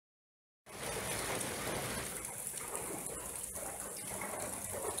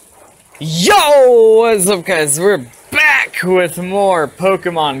Yo, what's up guys? We're back with more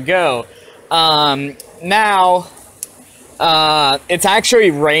Pokemon Go. Now, it's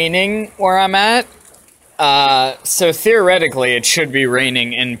actually raining where I'm at. So theoretically it should be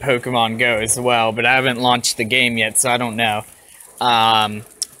raining in Pokemon Go as well, but I haven't launched the game yet, so I don't know. I'm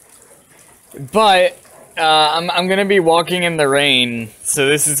gonna be walking in the rain, so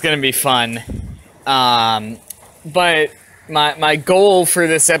this is gonna be fun. But my goal for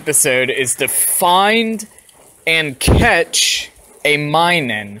this episode is to find and catch a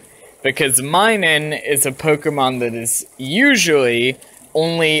Minun, because Minun is a Pokemon that is usually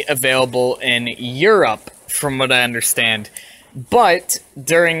only available in Europe, from what I understand. But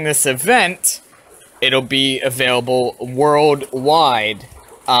during this event, it'll be available worldwide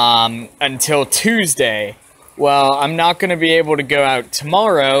until Tuesday. Well, I'm not going to be able to go out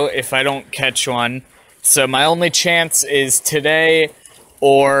tomorrow if I don't catch one. So my only chance is today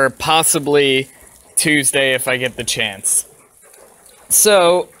or possibly Tuesday if I get the chance.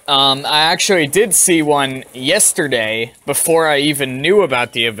 So, I actually did see one yesterday before I even knew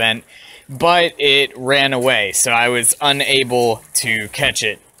about the event, but it ran away, so I was unable to catch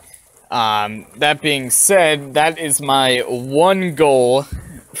it. That being said, that is my one goal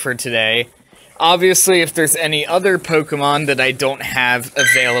for today. Obviously, if there's any other Pokemon that I don't have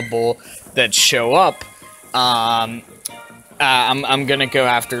available that show up, I'm gonna go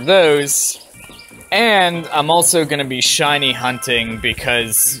after those. And I'm also gonna be shiny hunting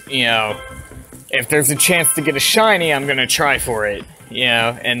because, you know, if there's a chance to get a shiny, I'm gonna try for it, you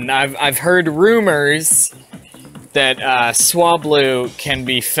know. And I've heard rumors that Swablu can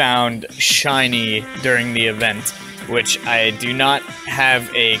be found shiny during the event, which I do not have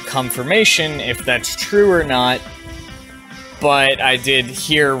a confirmation if that's true or not, but I did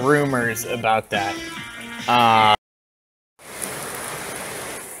hear rumors about that.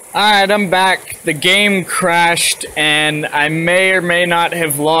 Alright, I'm back. The game crashed, and I may or may not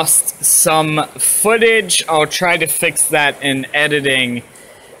have lost some footage. I'll try to fix that in editing.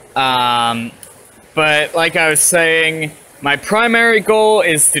 But like I was saying, my primary goal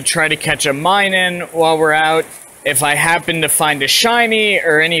is to try to catch a Minun while we're out. If I happen to find a shiny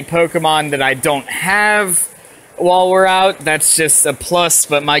or any Pokemon that I don't have while we're out, that's just a plus,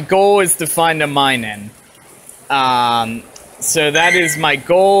 but my goal is to find a Minun. So that is my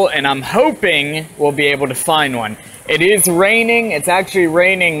goal, and I'm hoping we'll be able to find one. It is raining. It's actually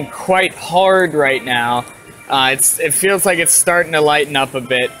raining quite hard right now. It feels like it's starting to lighten up a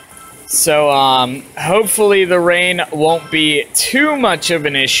bit. So, hopefully the rain won't be too much of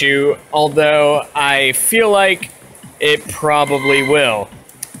an issue, although I feel like it probably will.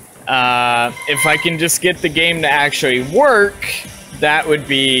 If I can just get the game to actually work, that would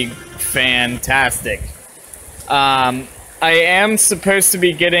be fantastic. I am supposed to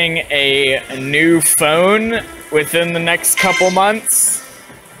be getting a new phone within the next couple months,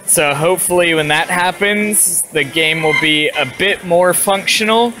 so hopefully when that happens, the game will be a bit more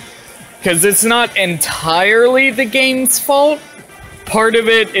functional, because it's not entirely the game's fault. Part of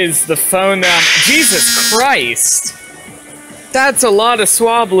it is the phone that Jesus Christ! That's a lot of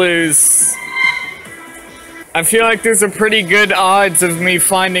Swablus. I feel like there's a pretty good odds of me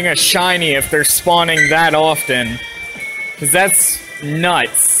finding a shiny if they're spawning that often. Because that's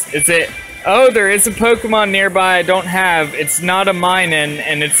nuts. Is it? Oh, there is a Pokemon nearby I don't have. It's not a Minun,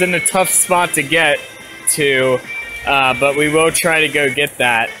 and it's in a tough spot to get to. But we will try to go get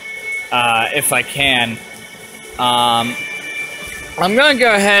that if I can. I'm gonna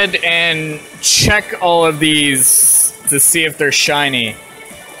go ahead and check all of these to see if they're shiny.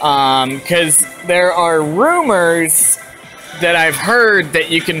 Because there are rumors that I've heard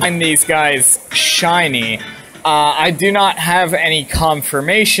that you can find these guys shiny. I do not have any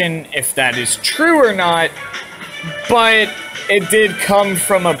confirmation if that is true or not, but it did come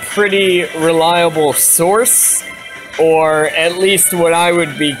from a pretty reliable source, or at least what I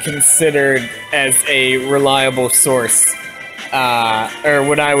would be considered as a reliable source, or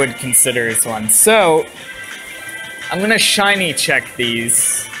what I would consider as one. So, I'm gonna shiny check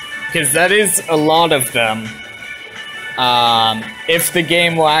these, because that is a lot of them, if the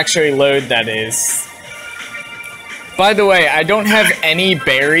game will actually load, that is. By the way, I don't have any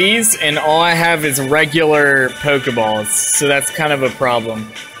berries, and all I have is regular Pokeballs, so that's kind of a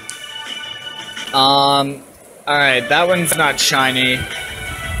problem. Alright, that one's not shiny.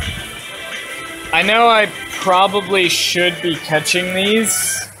 I know I probably should be catching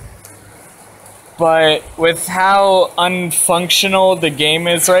these, but with how unfunctional the game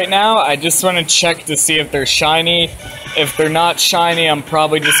is right now, I just want to check to see if they're shiny. If they're not shiny, I'm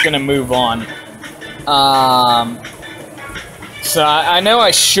probably just going to move on. So I know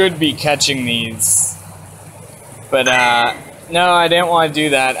I should be catching these. But, no, I didn't want to do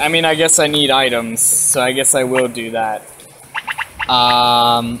that. I mean, I guess I need items, so I guess I will do that.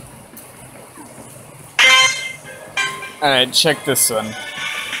 Alright, check this one.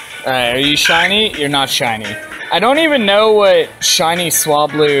 Alright, are you shiny? You're not shiny. I don't even know what shiny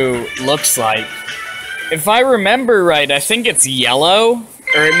Swablu looks like. If I remember right, I think it's yellow,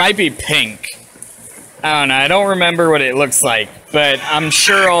 or it might be pink. I don't know, I don't remember what it looks like, but I'm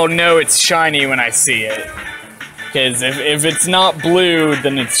sure I'll know it's shiny when I see it. Because if it's not blue,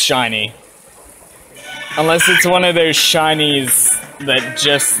 then it's shiny. Unless it's one of those shinies that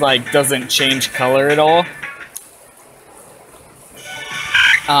just, like, doesn't change color at all.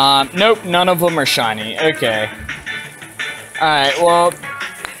 Nope, none of them are shiny. Okay. Alright, well,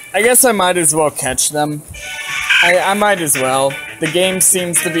 I guess I might as well catch them. I might as well. The game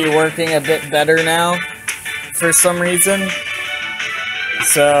seems to be working a bit better now, for some reason.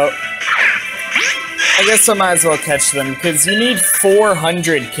 So, I guess I might as well catch them, because you need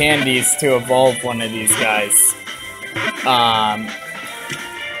 400 candies to evolve one of these guys.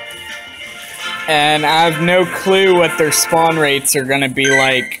 And I have no clue what their spawn rates are going to be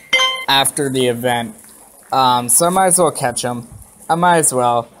like after the event. So I might as well catch them. I might as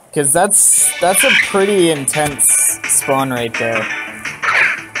well, because that's a pretty intense spawn rate there.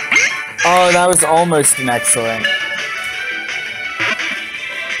 Oh, that was almost an excellent.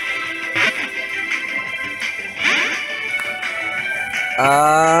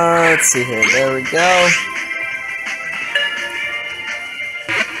 Let's see here. There we go.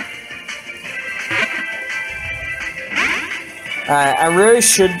 I really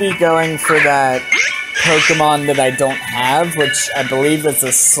should be going for that Pokemon that I don't have, which I believe is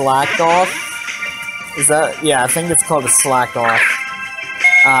a Slack Off. Is that? Yeah, I think it's called a Slack Off.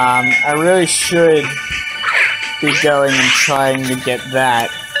 I really should be going and trying to get that.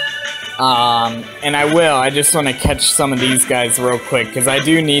 And I will. I just want to catch some of these guys real quick, because I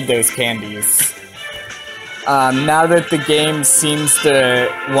do need those candies. Now that the game seems to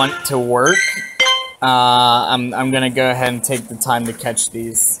want to work, I'm gonna go ahead and take the time to catch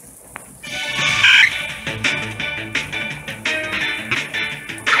these.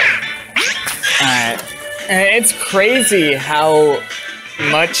 Alright. It's crazy how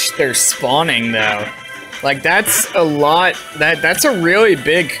much they're spawning, though. Like, that's a lot. That's a really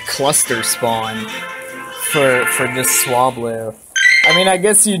big cluster spawn for just Swablu. I mean, I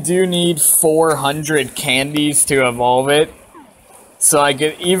guess you do need 400 candies to evolve it. So, like,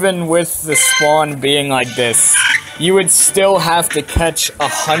 even with the spawn being like this, you would still have to catch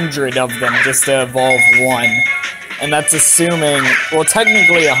 100 of them just to evolve one. And that's assuming, well,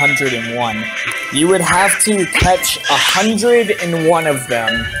 technically 101. You would have to catch 101 of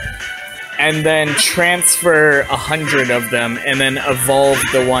them, and then transfer 100 of them, and then evolve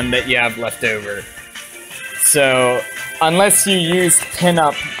the one that you have left over. So, unless you use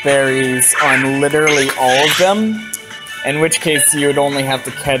pinup berries on literally all of them, in which case you would only have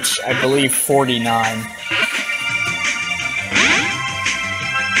to catch, I believe, 49.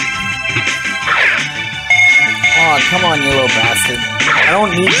 Aw, come on, you little bastard. I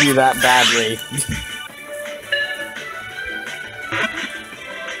don't need you that badly.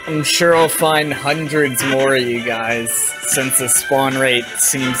 I'm sure I'll find hundreds more of you guys, since the spawn rate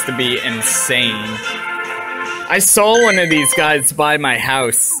seems to be insane. I saw one of these guys by my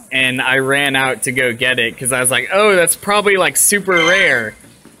house, and I ran out to go get it, because I was like, oh, that's probably, like, super rare.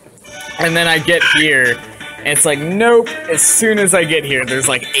 And then I get here, and it's like, nope, as soon as I get here, there's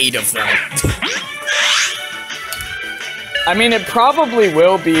like 8 of them. I mean, it probably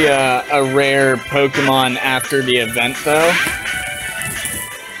will be a rare Pokemon after the event, though.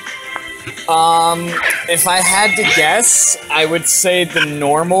 If I had to guess, I would say the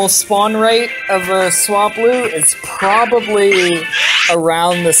normal spawn rate of a Swablu is probably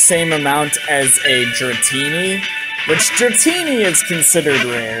around the same amount as a Dratini, which Dratini is considered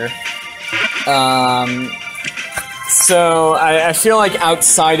rare. So I feel like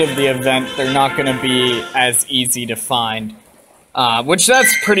outside of the event, they're not going to be as easy to find, which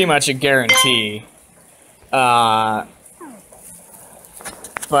that's pretty much a guarantee.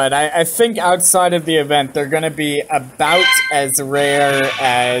 But I think outside of the event, they're going to be about as rare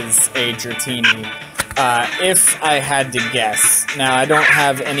as a Dratini, if I had to guess. Now, I don't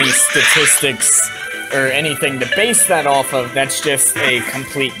have any statistics or anything to base that off of. That's just a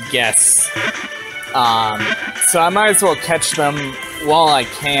complete guess. So I might as well catch them while I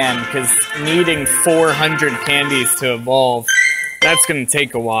can, because needing 400 candies to evolve, that's going to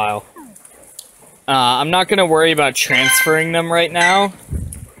take a while. I'm not going to worry about transferring them right now.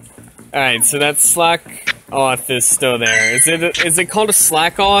 Alright, so that's Slack Oth is still there. Is it called a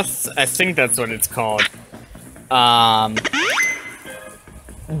slack oth? I think that's what it's called.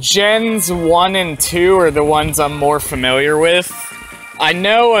 Gens 1 and 2 are the ones I'm more familiar with. I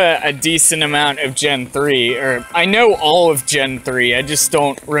know a decent amount of Gen 3, or I know all of Gen 3, I just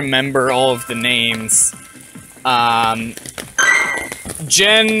don't remember all of the names.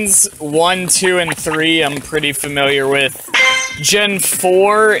 Gens 1, 2, and 3 I'm pretty familiar with. Gen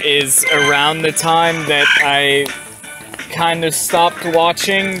 4 is around the time that I kind of stopped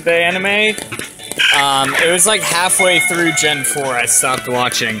watching the anime. It was like halfway through Gen 4 I stopped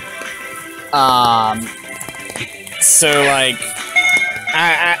watching. So like,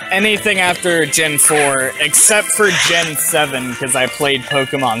 anything after Gen 4, except for Gen 7, because I played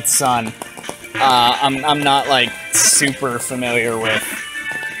Pokemon Sun, I'm not like super familiar with.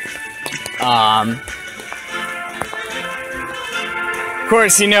 Of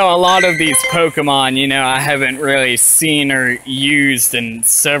course, you know, a lot of these Pokemon, you know, I haven't really seen or used in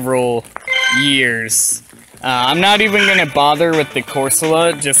several years. I'm not even gonna bother with the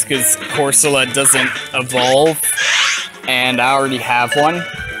Corsola, just because Corsola doesn't evolve, and I already have one.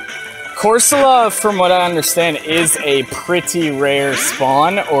 Corsola, from what I understand, is a pretty rare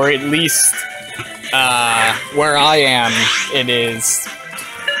spawn, or at least, where I am, it is.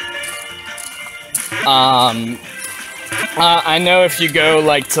 I know if you go,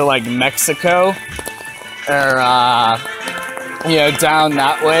 like, to, like, Mexico, or, you know, down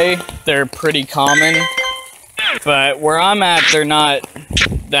that way, they're pretty common. But where I'm at, they're not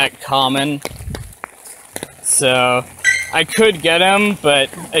that common. So, I could get them, but,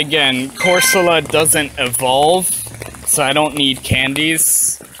 again, Corsola doesn't evolve, so I don't need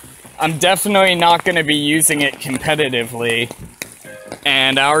candies. I'm definitely not going to be using it competitively.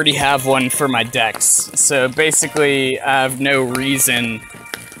 And I already have one for my decks, so basically I have no reason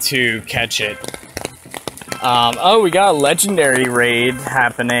to catch it. Oh, we got a legendary raid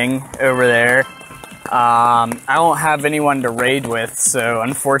happening over there. I don't have anyone to raid with, so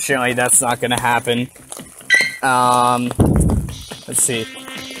unfortunately that's not gonna happen. Let's see.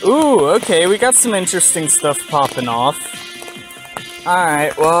 Ooh, okay, we got some interesting stuff popping off.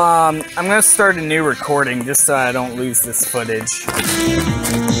 Alright, well, I'm gonna start a new recording just so I don't lose this footage.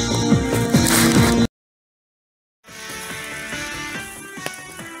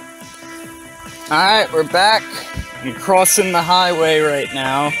 Alright, we're back. I'm crossing the highway right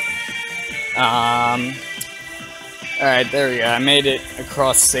now. Alright, there we go. I made it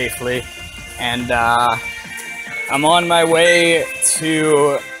across safely. And, I'm on my way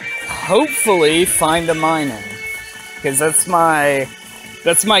to hopefully find a Minun. Because that's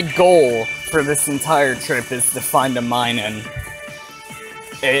my goal for this entire trip, is to find a Minun.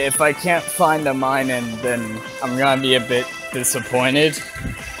 If I can't find a Minun, then I'm gonna be a bit disappointed.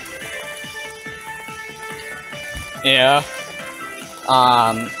 Yeah.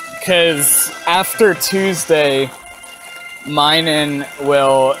 Because after Tuesday, Minun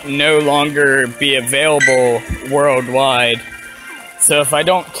will no longer be available worldwide. So if I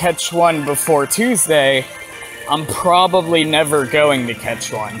don't catch one before Tuesday, I'm probably never going to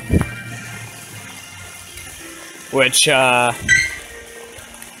catch one. Which, yeah,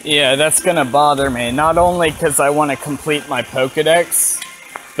 that's gonna bother me. Not only because I want to complete my Pokedex,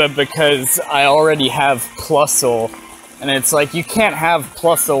 but because I already have Plusle. And it's like, you can't have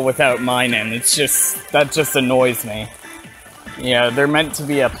Plusle without Minun. It's just, that just annoys me. Yeah, they're meant to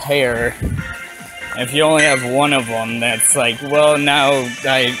be a pair. If you only have one of them, that's like, well, now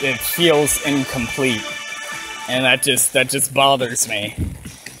it feels incomplete. And that just bothers me.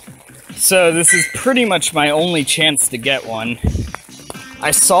 So this is pretty much my only chance to get one.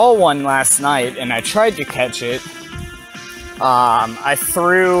 I saw one last night and I tried to catch it. I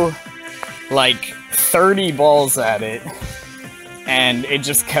threw like 30 balls at it and it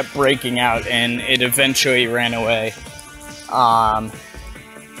just kept breaking out and it eventually ran away.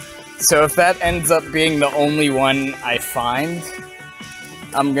 So if that ends up being the only one I find,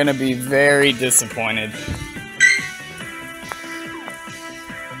 I'm gonna be very disappointed.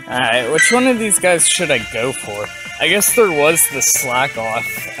 Alright, which one of these guys should I go for? I guess there was the slack off.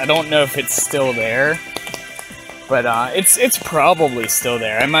 I don't know if it's still there. But it's probably still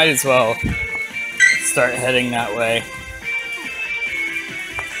there. I might as well start heading that way.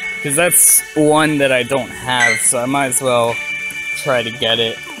 Because that's one that I don't have, so I might as well try to get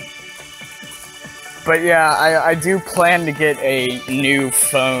it. But yeah, I do plan to get a new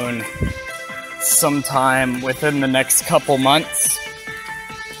phone sometime within the next couple months.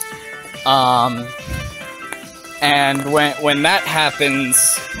 And when that happens,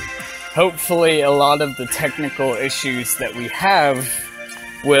 hopefully a lot of the technical issues that we have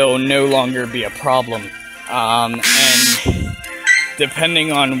will no longer be a problem. And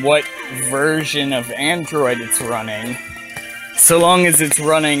depending on what version of Android it's running, so long as it's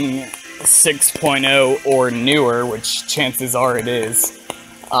running 6.0 or newer, which chances are it is,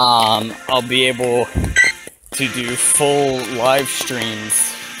 I'll be able to do full live streams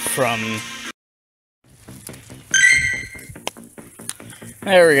from...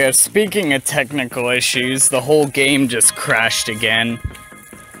 There we go. Speaking of technical issues, the whole game just crashed again.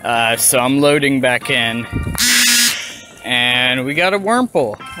 So I'm loading back in. And we got a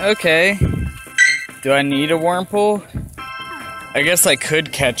Wurmple. Okay. Do I need a Wurmple? I guess I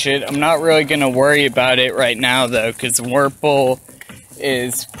could catch it. I'm not really going to worry about it right now, though, because Wurmple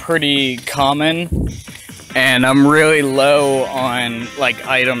is pretty common. And I'm really low on, like,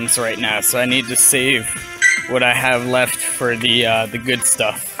 items right now, so I need to save what I have left for the good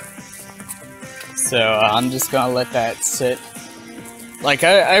stuff. So I'm just going to let that sit. Like,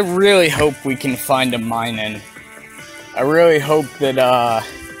 I really hope we can find a Minun. I really hope that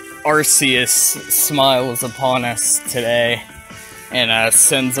Arceus smiles upon us today and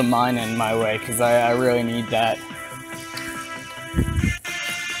sends a Minun my way, because I really need that.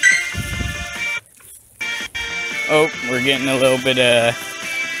 Oh, we're getting a little bit of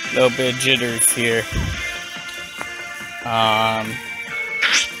jitters here.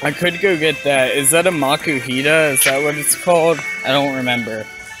 I could go get that. Is that a Makuhita? Is that what it's called? I don't remember.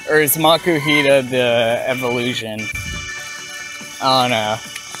 Or is Makuhita the evolution? I don't know.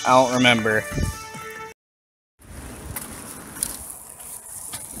 I don't remember.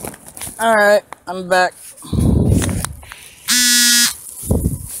 Alright, I'm back.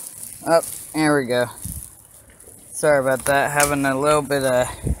 Oh, here we go. Sorry about that, having a little bit of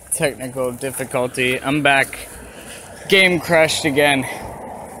technical difficulty. I'm back. Game crashed again.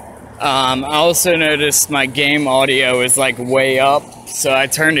 I also noticed my game audio is like way up, so I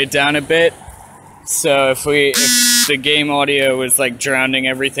turned it down a bit. So if the game audio was like drowning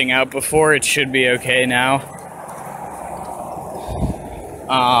everything out before, it should be okay now.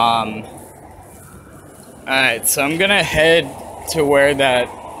 Alright, so I'm gonna head to where that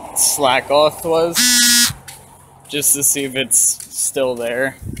Slackoth was, just to see if it's still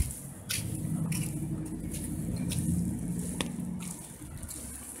there.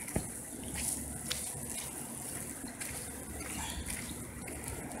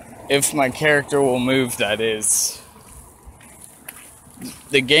 If my character will move, that is.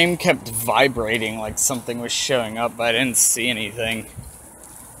 The game kept vibrating like something was showing up, but I didn't see anything.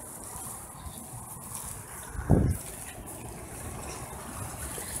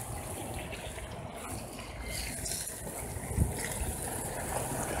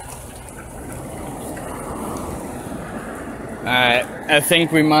 Alright, I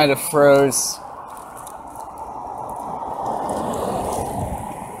think we might have froze.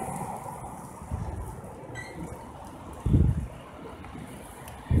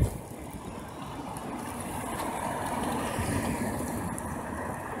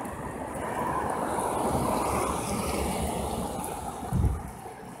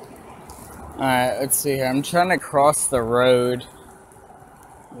 Alright, let's see here. I'm trying to cross the road.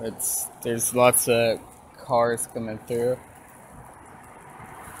 There's lots of cars coming through.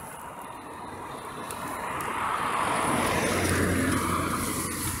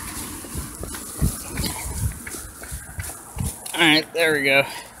 Alright, there we go.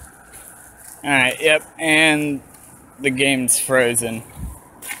 Alright, yep, and the game's frozen.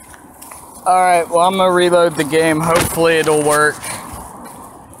 Alright, well, I'm gonna reload the game. Hopefully it'll work.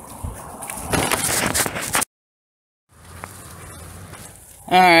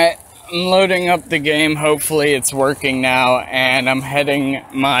 Alright, I'm loading up the game. Hopefully it's working now, and I'm heading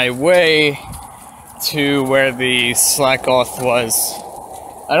my way to where the Slackoth was.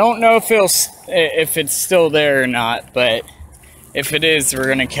 I don't know if it's still there or not, but if it is, we're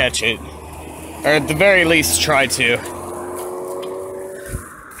gonna catch it. Or at the very least, try to.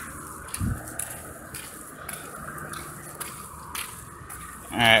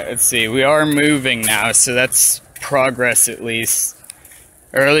 Alright, let's see. We are moving now, so that's progress at least.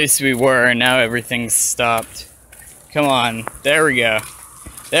 Or at least we were, and now everything's stopped. Come on. There we go.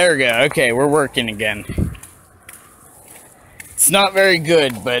 There we go. Okay, we're working again. It's not very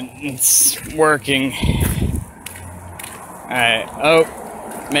good, but it's working. Alright.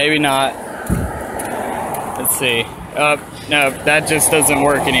 Oh, maybe not. Let's see. Oh, no, that just doesn't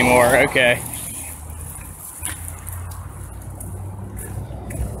work anymore. Okay.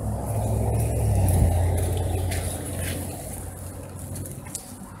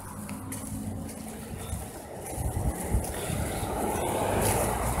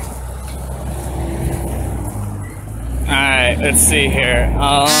 Alright, let's see here.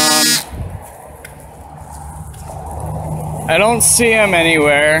 I don't see him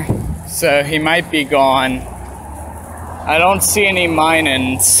anywhere, so he might be gone. I don't see any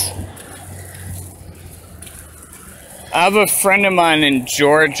Minans. I have a friend of mine in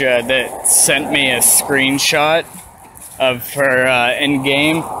Georgia that sent me a screenshot of her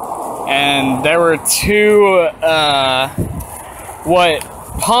in-game, and there were two, what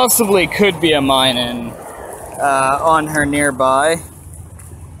possibly could be a Minun on her nearby.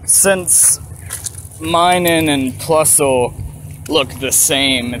 Since Minun and Plusle look the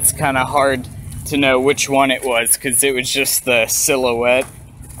same, it's kind of hard to know which one it was, because it was just the silhouette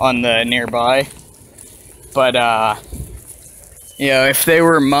on the nearby. But, yeah, if they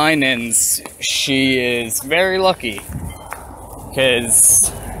were Minuns, she is very lucky, because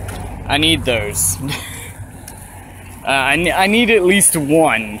I need those. I need at least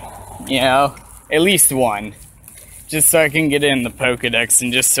one, you know, at least one, just so I can get in the Pokedex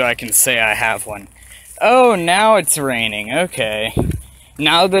and just so I can say I have one. Oh, now it's raining, okay.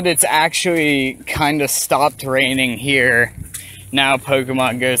 Now that it's actually kind of stopped raining here, now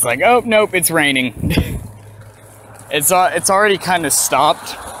Pokemon Go's like, oh, nope, it's raining. It's already kind of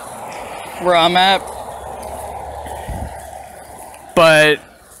stopped where I'm at. But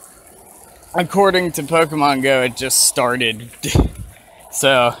according to Pokemon Go, it just started.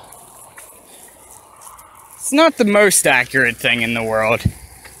 So it's not the most accurate thing in the world.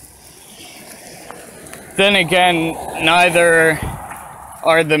 Then again, neither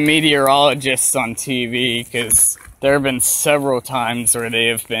are the meteorologists on TV, because there have been several times where they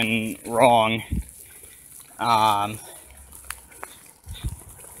have been wrong.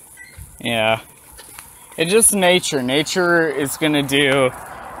 Yeah. It's just nature. Nature is gonna do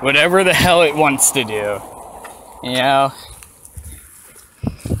whatever the hell it wants to do. You know?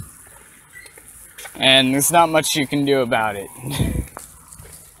 And there's not much you can do about it.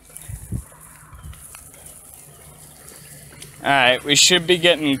 Alright, we should be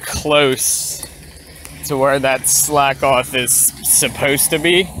getting close to where that slack off is supposed to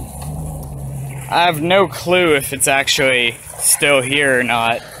be. I have no clue if it's actually still here or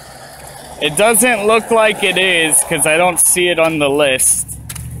not. It doesn't look like it is, because I don't see it on the list.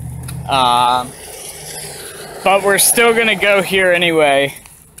 But we're still gonna go here anyway,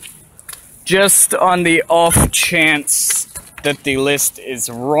 just on the off chance that the list is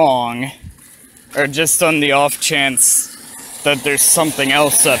wrong, or just on the off chance that there's something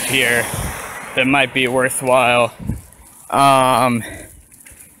else up here that might be worthwhile.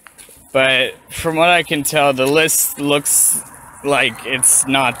 But from what I can tell, the list looks like it's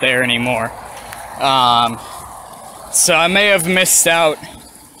not there anymore. So I may have missed out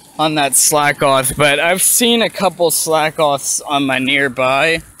on that slack off, but I've seen a couple slack offs on my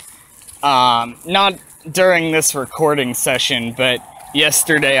nearby. Not during this recording session, but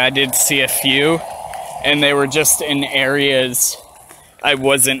yesterday I did see a few, and they were just in areas I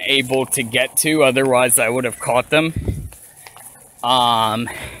wasn't able to get to, otherwise I would have caught them.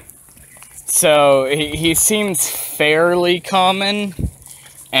 So he seems fairly common,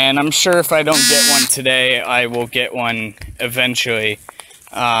 and I'm sure if I don't get one today, I will get one eventually.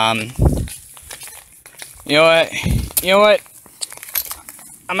 You know what?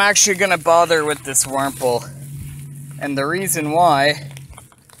 I'm actually gonna bother with this Wurmple, and the reason why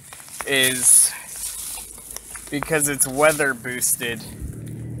is because it's weather boosted.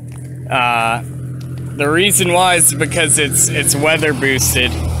 The reason why is because it's weather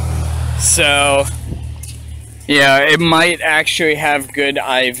boosted. So, yeah, it might actually have good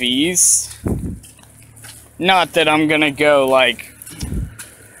IVs. Not that I'm gonna go, like,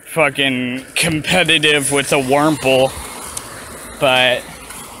 fucking competitive with a Wurmple, but,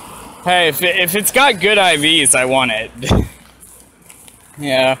 hey, if it's got good IVs, I want it.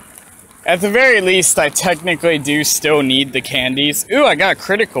 Yeah. At the very least, I technically do still need the candies. Ooh, I got a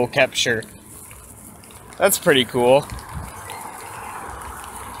critical capture. That's pretty cool.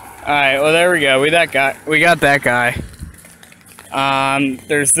 Alright, well there we go. We got that guy.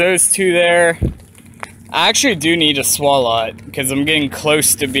 There's those two there. I actually do need a Swalot, because I'm getting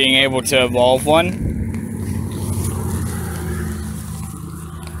close to being able to evolve one.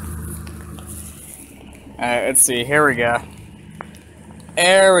 Alright, let's see. Here we go.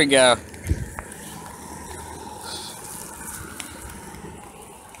 There we go.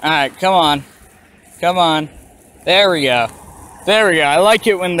 Alright, come on. Come on. There we go. There we go. I like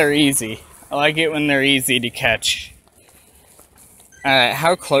it when they're easy. I like it when they're easy to catch. Alright,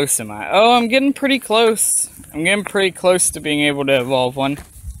 how close am I? Oh, I'm getting pretty close. I'm getting pretty close to being able to evolve one.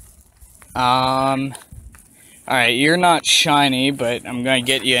 Alright, you're not shiny, but I'm gonna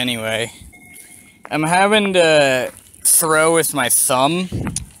get you anyway. I'm having to throw with my thumb,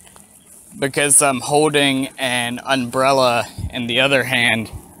 because I'm holding an umbrella in the other hand.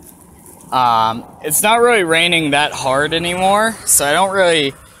 It's not really raining that hard anymore, so I don't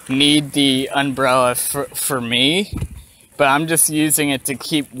really need the umbrella for me, but I'm just using it to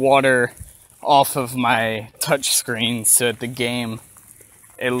keep water off of my touchscreen so that the game,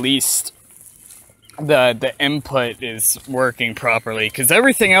 at least the input is working properly, because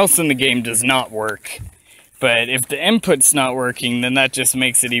everything else in the game does not work. But if the input's not working, then that just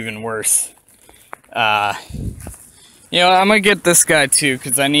makes it even worse. You know, I'm gonna get this guy too,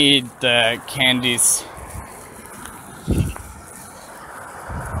 because I need the candies.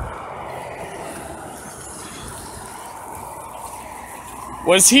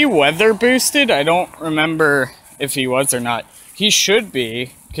 Was he weather boosted? I don't remember if he was or not. He should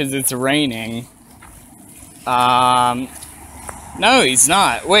be, because it's raining. No, he's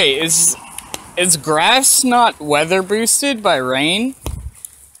not. Wait, is grass not weather boosted by rain?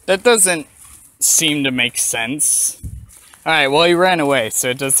 That doesn't seem to make sense. Alright, well, he ran away, so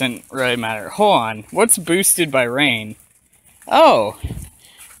it doesn't really matter. Hold on. What's boosted by rain? Oh,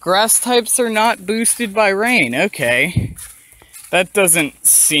 grass types are not boosted by rain. Okay. That doesn't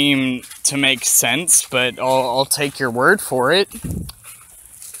seem to make sense, but I'll take your word for it.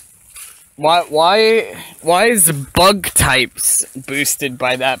 Why is bug types boosted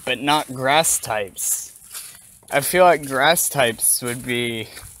by that, but not grass types? I feel like grass types would be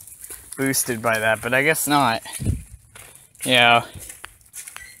boosted by that, but I guess not. Yeah.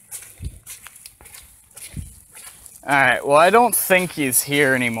 Alright, well, I don't think he's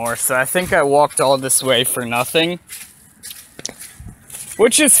here anymore, so I think I walked all this way for nothing.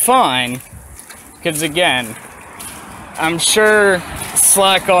 Which is fine, because again, I'm sure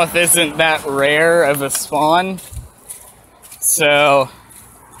Slackoff isn't that rare of a spawn, so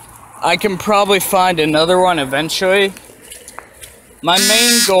I can probably find another one eventually. My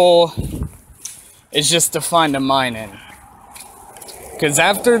main goal is just to find a Minun, because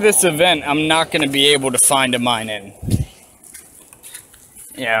after this event, I'm not going to be able to find a Minun.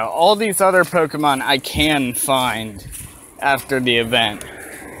 Yeah, all these other Pokemon I can find after the event.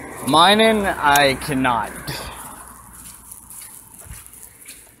 Minun, I cannot.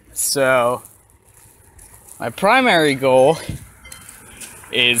 So, my primary goal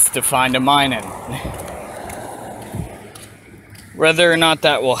is to find a Minun. Whether or not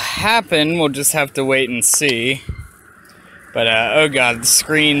that will happen, we'll just have to wait and see. But, oh god, the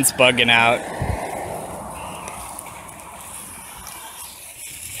screen's bugging out.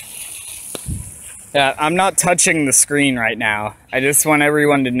 Yeah, I'm not touching the screen right now. I just want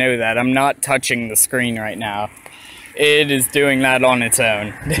everyone to know that. I'm not touching the screen right now. It is doing that on its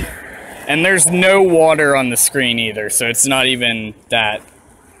own. And there's no water on the screen either, so it's not even that.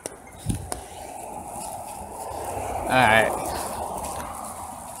 Alright.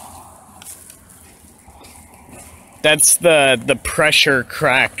 That's the pressure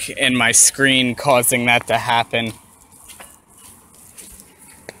crack in my screen causing that to happen.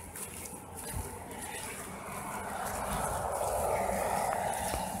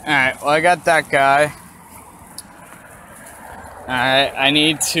 Alright, well, I got that guy. Alright, I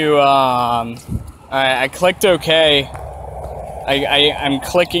need to, alright, I clicked OK. I'm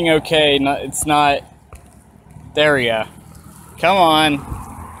clicking OK, it's not, there we go. Come on.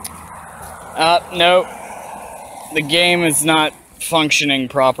 Nope. The game is not functioning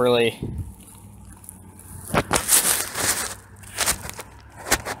properly.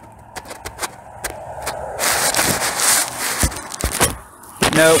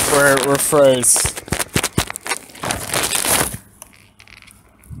 Nope, we're froze.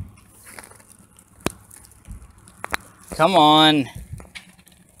 Come on.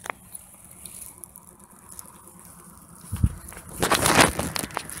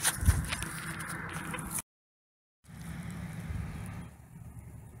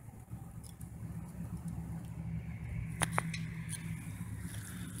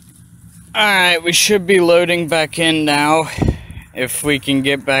 Alright, we should be loading back in now. If we can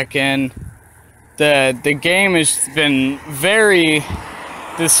get back in. The game has been very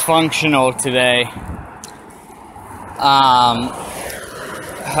dysfunctional today.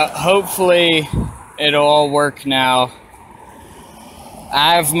 Hopefully it'll all work now.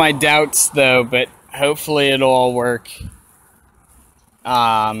 I have my doubts though, but hopefully it'll all work.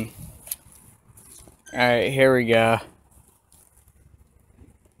 Alright, here we go.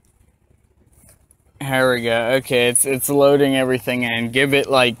 Here we go. Okay, it's loading everything in. Give it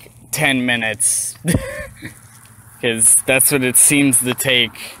like 10 minutes. Because that's what it seems to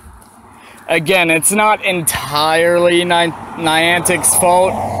take. Again, it's not entirely Niantic's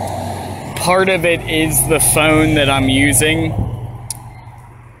fault. Part of it is the phone that I'm using.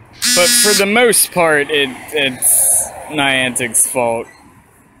 But for the most part, it's Niantic's fault.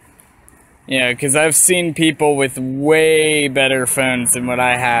 Yeah, because I've seen people with way better phones than what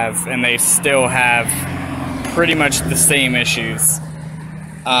I have, and they still have pretty much the same issues.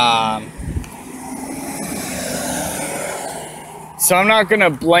 So I'm not going to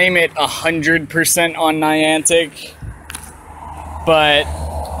blame it 100% on Niantic, but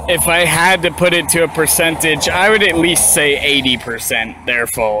if I had to put it to a percentage, I would at least say 80% their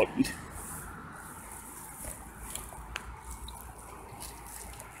fault.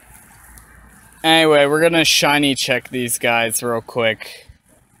 Anyway, we're gonna shiny check these guys real quick,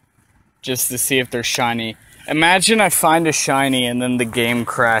 just to see if they're shiny. Imagine I find a shiny and then the game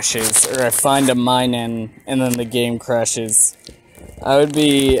crashes, or I find a Minun and then the game crashes. I'd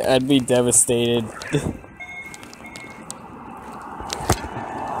be devastated.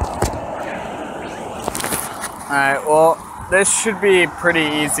 Alright, well, this should be pretty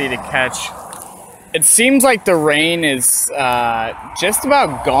easy to catch. It seems like the rain is just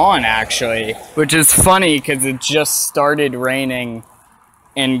about gone, actually, which is funny because it just started raining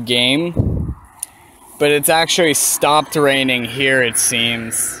in game, but it's actually stopped raining here, it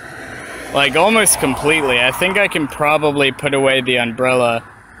seems. Like, almost completely. I think I can probably put away the umbrella.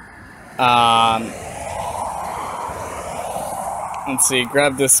 Let's see,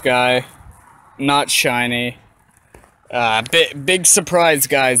 grab this guy. Not shiny. Big surprise,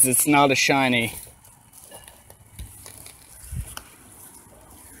 guys, it's not a shiny.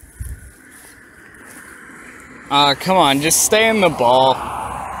 Come on, just stay in the ball.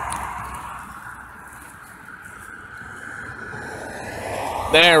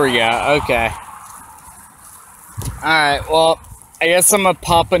 There we go, okay. Alright, well, I guess I'm gonna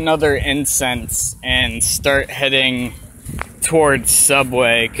pop another incense and start heading towards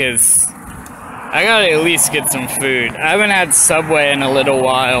Subway, because I gotta at least get some food. I haven't had Subway in a little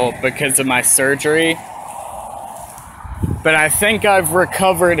while because of my surgery, but I think I've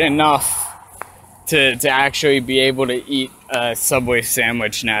recovered enough to actually be able to eat a Subway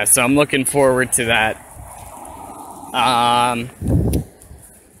sandwich now, so I'm looking forward to that.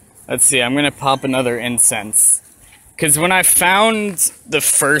 Let's see, I'm gonna pop another incense. Because when I found the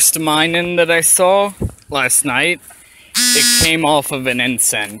first Minun that I saw last night, it came off of an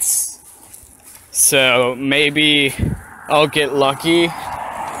incense. So maybe I'll get lucky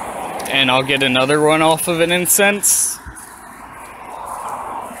and I'll get another one off of an incense.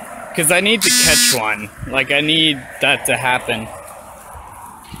 Because I need to catch one. Like, I need that to happen.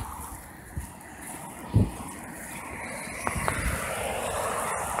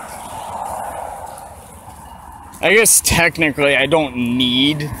 I guess technically I don't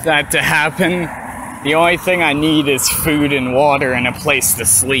need that to happen. The only thing I need is food and water and a place to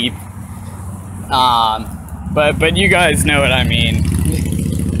sleep. But you guys know what I mean.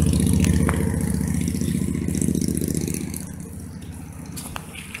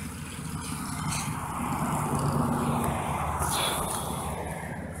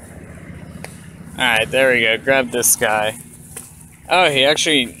 Alright, there we go. Grab this guy. Oh, he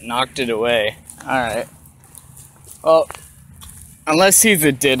actually knocked it away. Alright. Well, unless he's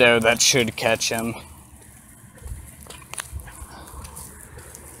a Ditto, that should catch him.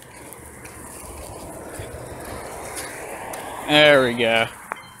 There we go.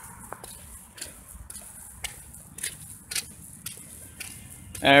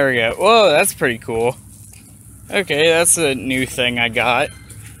 There we go. Whoa, that's pretty cool. Okay, that's a new thing I got.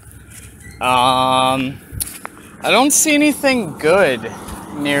 I don't see anything good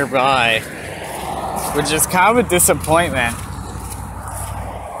nearby, which is kind of a disappointment.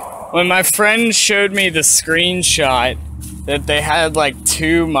 When my friend showed me the screenshot that they had like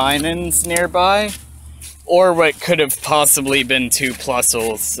 2 Minuns nearby, or what could have possibly been 2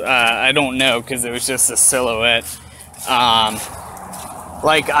 Plusles, I don't know because it was just a silhouette.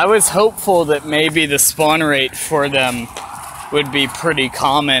 Like, I was hopeful that maybe the spawn rate for them would be pretty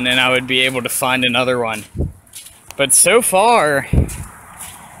common and I would be able to find another one. But so far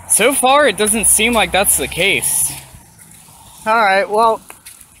it doesn't seem like that's the case. Alright, well,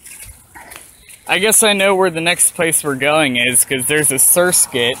 I guess I know where the next place we're going is, because there's a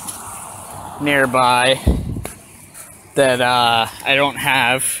Surskit nearby that I don't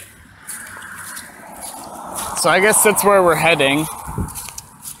have. So I guess that's where we're heading.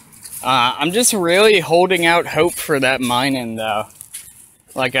 I'm just really holding out hope for that Minun, though.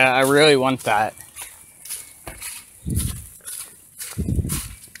 Like, I really want that.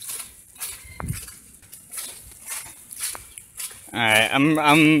 Alright,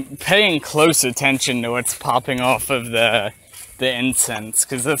 I'm paying close attention to what's popping off of the incense,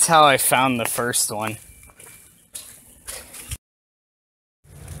 because that's how I found the first one.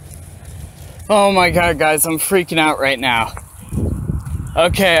 Oh my god, guys, I'm freaking out right now.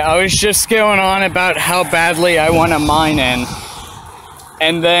 Okay, I was just going on about how badly I want to mine in.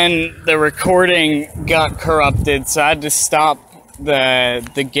 And then the recording got corrupted, so I had to stop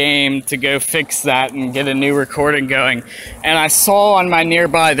the game to go fix that and get a new recording going. And I saw on my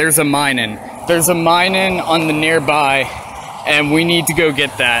nearby, there's a mine-in. There's a mine-in on the nearby, and we need to go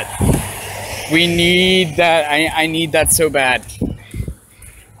get that. We need that. I need that so bad.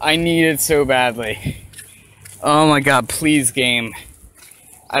 I need it so badly. Oh my god, please, game.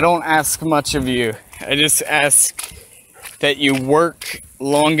 I don't ask much of you. I just ask that you work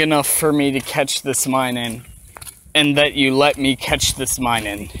long enough for me to catch this mine-in, and that you let me catch this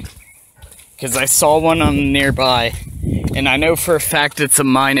mine-in. Because I saw one on the nearby, and I know for a fact it's a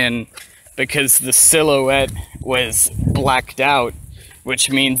mine-in because the silhouette was blacked out,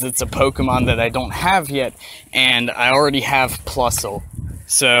 which means it's a Pokemon that I don't have yet, and I already have Plusle.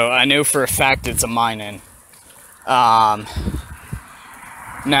 So I know for a fact it's a mine-in. Now,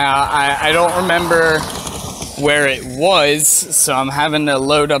 I don't remember where it was, so I'm having to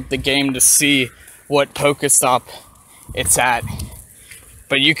load up the game to see what Pokestop it's at.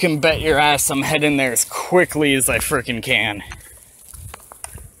 But you can bet your ass I'm heading there as quickly as I freaking can.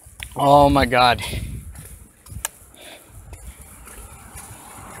 Oh my god.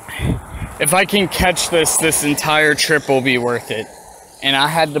 If I can catch this entire trip will be worth it. And I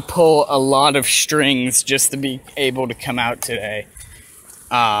had to pull a lot of strings just to be able to come out today.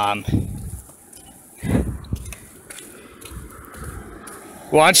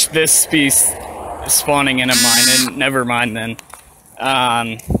 Watch this beast spawning in a mine, and never mind then.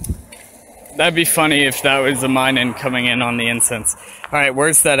 That'd be funny if that was a mine-in coming in on the incense. Alright,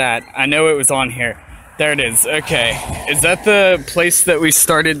 where's that at? I know it was on here. There it is. Okay. Is that the place that we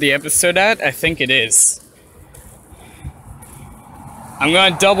started the episode at? I think it is. I'm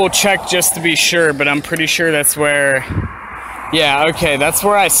gonna double check just to be sure, but I'm pretty sure that's where... Yeah, okay, that's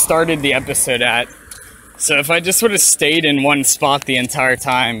where I started the episode at. So if I just would have stayed in one spot the entire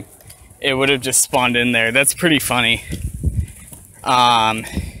time, it would have just spawned in there. That's pretty funny. Alright,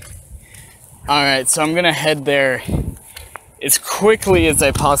 so I'm gonna head there as quickly as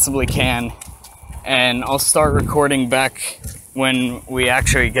I possibly can, and I'll start recording back when we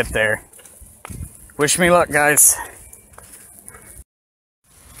actually get there. Wish me luck, guys.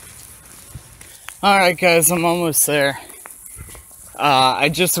 Alright guys, I'm almost there. I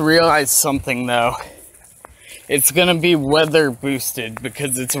just realized something though. It's gonna be weather boosted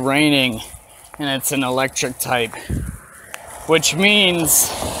because it's raining and it's an electric type. Which means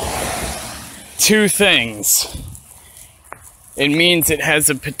two things. It means it has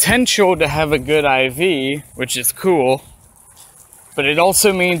a potential to have a good IV, which is cool. But it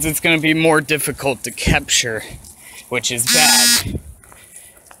also means it's gonna be more difficult to capture, which is bad.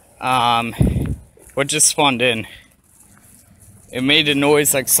 What just spawned in? It made a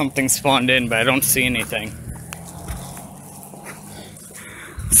noise like something spawned in, but I don't see anything.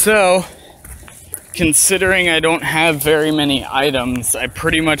 So, considering I don't have very many items, I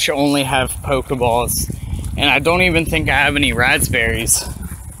pretty much only have Pokeballs, and I don't even think I have any raspberries.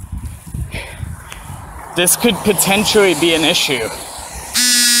 This could potentially be an issue.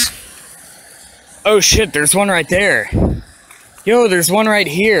 Oh shit, there's one right there. Yo, there's one right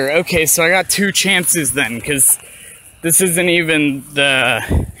here. Okay, so I got two chances then, because this isn't even the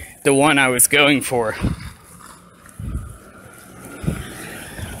one I was going for.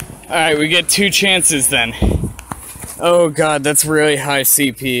 Alright, we get two chances then. Oh god, that's really high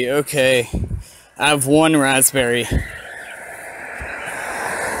CP. Okay, I have one raspberry.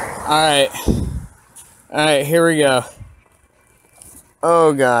 Alright. Alright, here we go.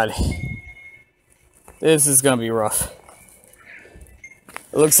 Oh god. This is gonna be rough.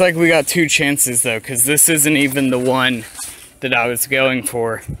 It looks like we got two chances though, because this isn't even the one that I was going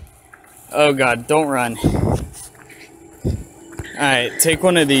for. Oh god, don't run. Alright, take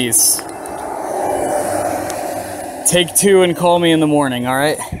one of these. Take two and call me in the morning,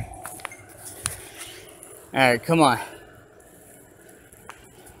 alright? Alright, come on.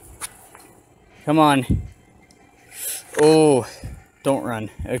 Come on. Oh, don't run.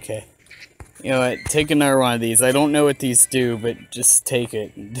 Okay. You know what, take another one of these. I don't know what these do, but just take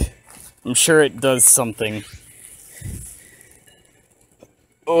it. I'm sure it does something.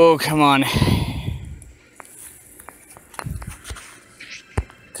 Oh, come on.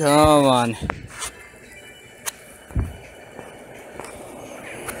 Come on.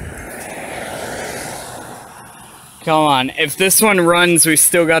 Come on. If this one runs, we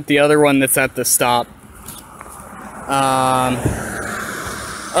still got the other one that's at the stop.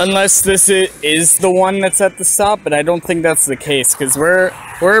 Unless this is the one that's at the stop, but I don't think that's the case, because we're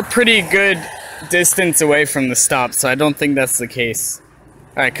a pretty good distance away from the stop, so I don't think that's the case.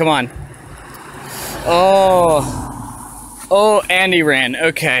 Alright, come on. Oh, and he ran.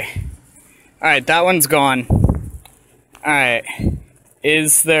 Okay. Alright, that one's gone. Alright.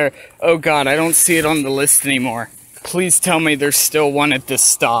 Is there... Oh god, I don't see it on the list anymore. Please tell me there's still one at this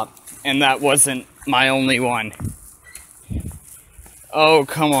stop, and that wasn't my only one. Oh,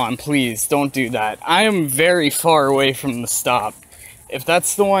 come on, please, don't do that. I am very far away from the stop. If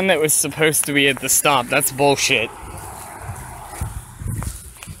that's the one that was supposed to be at the stop, that's bullshit.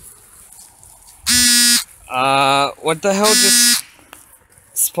 What the hell just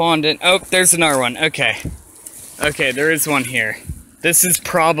spawned in? Oh, there's another one. Okay. Okay, there is one here. This is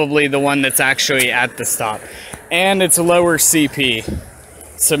probably the one that's actually at the stop. And it's a lower CP.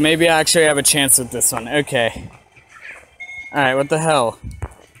 So maybe I actually have a chance with this one. Okay. Alright, what the hell?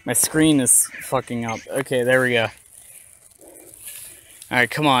 My screen is fucking up. Okay, there we go.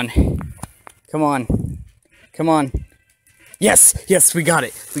 Alright, come on. Come on. Come on. Yes! Yes, we got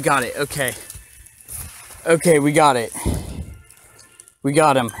it. We got it. Okay. Okay, we got it. We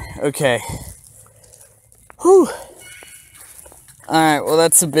got him. Okay. Whew. Alright, well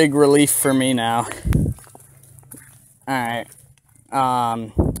that's a big relief for me now. Alright.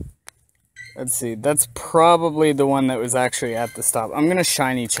 Let's see. That's probably the one that was actually at the stop. I'm gonna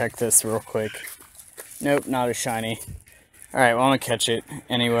shiny check this real quick. Nope, not a shiny. Alright, well I'm gonna catch it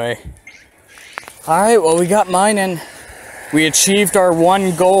anyway. Alright, well we got mining. We achieved our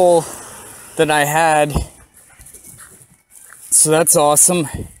one goal that I had. So that's awesome.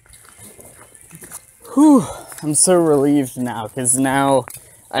 Whew. I'm so relieved now, because now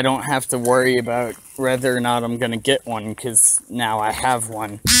I don't have to worry about whether or not I'm gonna get one, because now I have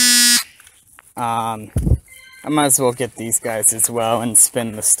one. I might as well get these guys as well and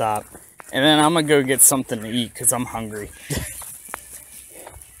spin the stop. And then I'm gonna go get something to eat, because I'm hungry.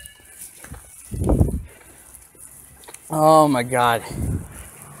 Oh my god.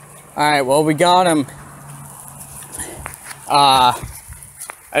 Alright, well we got him. I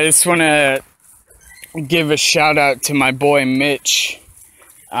just want to give a shout out to my boy Mitch.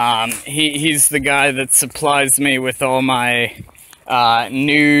 He's the guy that supplies me with all my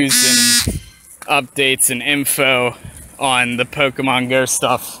news and updates and info on the Pokemon Go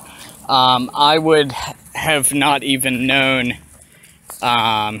stuff. I would have not even known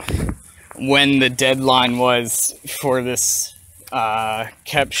when the deadline was for this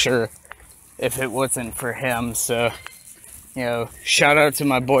capture if it wasn't for him. So, you know, shout out to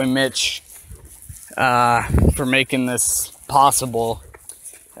my boy Mitch for making this possible.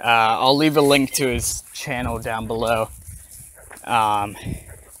 I'll leave a link to his channel down below.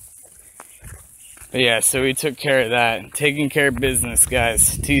 But yeah, so we took care of that. Taking care of business,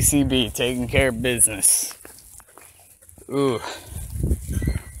 guys. TCB, taking care of business. Ooh.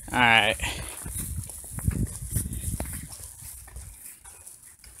 Alright.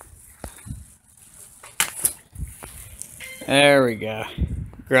 There we go.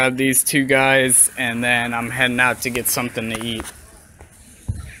 Grab these two guys, and then I'm heading out to get something to eat.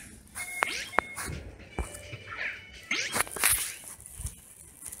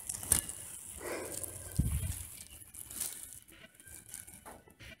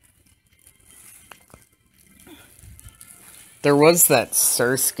 There was that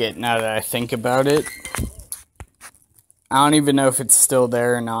Surskit, now that I think about it. I don't even know if it's still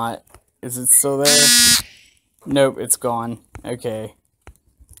there or not. Is it still there? Nope, it's gone. Okay.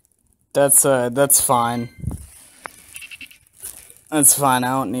 That's fine. That's fine, I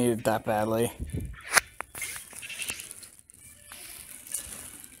don't need it that badly.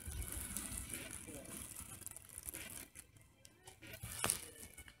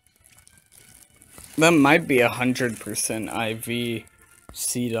 That might be 100% IV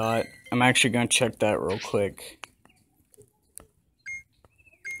C dot. I'm actually gonna check that real quick.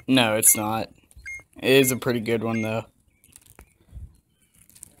 No, it's not. It is a pretty good one though.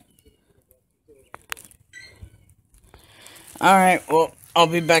 Alright, well, I'll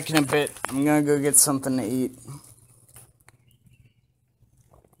be back in a bit. I'm gonna go get something to eat.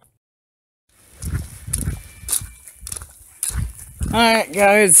 Alright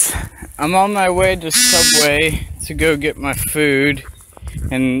guys, I'm on my way to Subway to go get my food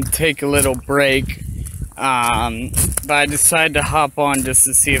and take a little break. But I decided to hop on just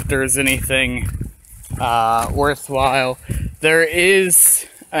to see if there's anything worthwhile. There is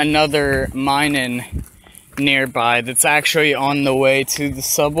another mining nearby that's actually on the way to the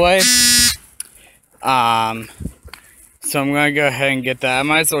Subway. So I'm gonna go ahead and get that. I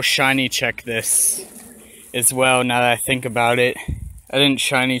might as well shiny check this as well now that I think about it. I didn't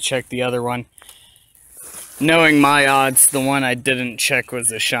shiny check the other one. Knowing my odds, the one I didn't check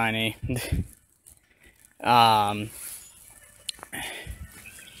was a shiny. Alright,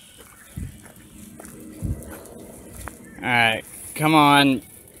 come on.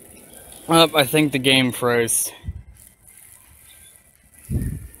 Oh, I think the game froze.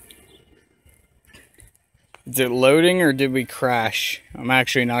 Is it loading or did we crash? I'm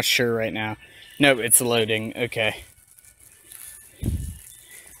actually not sure right now. Nope, it's loading. Okay.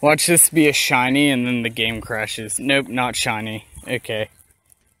 Watch this be a shiny and then the game crashes. Nope, not shiny. Okay.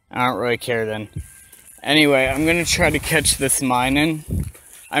 I don't really care then. Anyway, I'm gonna try to catch this minun.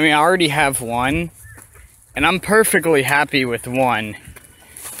 I mean, I already have one. And I'm perfectly happy with one.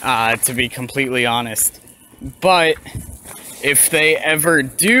 To be completely honest. But if they ever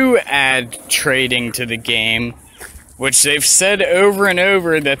do add trading to the game, which they've said over and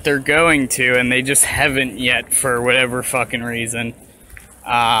over that they're going to, and they just haven't yet for whatever fucking reason.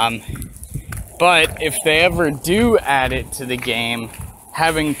 But if they ever do add it to the game,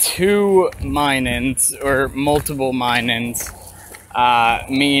 having 2 minuns or multiple minuns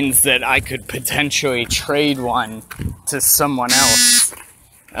means that I could potentially trade one to someone else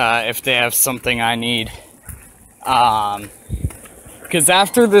if they have something I need. Because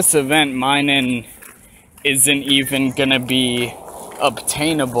after this event, minun isn't even gonna be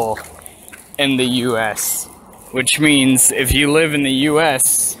obtainable in the US. Which means if you live in the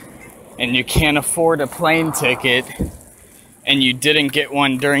US and you can't afford a plane ticket and you didn't get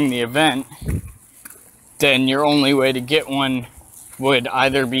one during the event, then your only way to get one would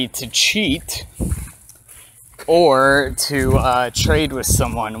either be to cheat or to trade with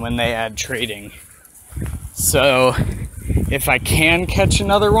someone when they add trading. So if I can catch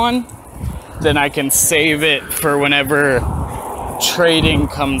another one, then I can save it for whenever trading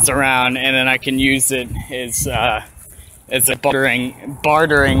comes around, and then I can use it as a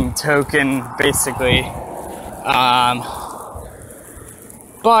bartering token, basically.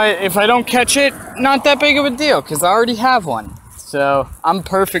 But if I don't catch it, not that big of a deal, because I already have one. So I'm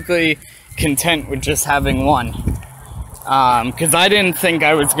perfectly content with just having one. Because I didn't think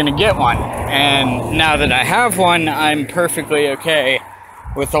I was going to get one. And now that I have one, I'm perfectly okay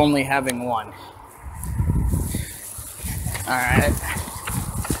with only having one. Alright.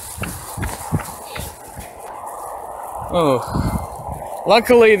 Oh.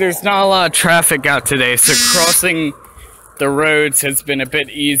 Luckily, there's not a lot of traffic out today, so crossing the roads has been a bit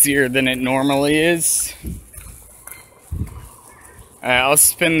easier than it normally is. Alright, I'll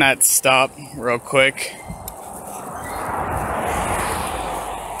spin that stop real quick.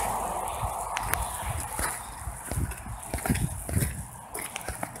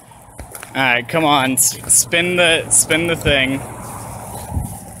 Alright, come on, spin the thing.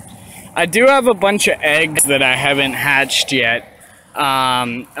 I do have a bunch of eggs that I haven't hatched yet.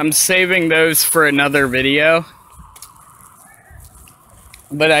 I'm saving those for another video.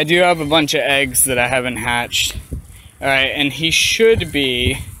 But I do have a bunch of eggs that I haven't hatched. Alright, and he should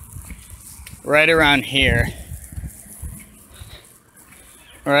be right around here.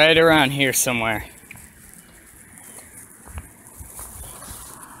 Right around here somewhere.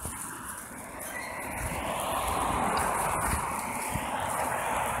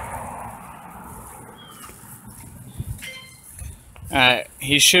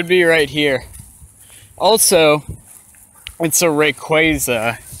 He should be right here. Also, it's a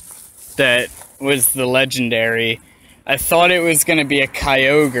Rayquaza that was the legendary. I thought it was going to be a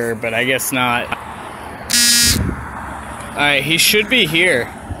Kyogre, but I guess not. Alright, he should be here.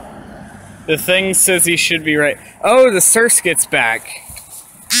 The thing says he should be right. Oh, the Surskit's back.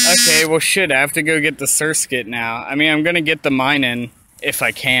 Okay, well shit, I have to go get the Surskit now. I mean, I'm going to get the minun if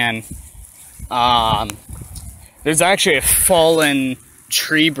I can. There's actually a fallen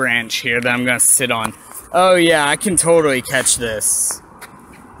tree branch here that I'm going to sit on. Oh yeah, I can totally catch this.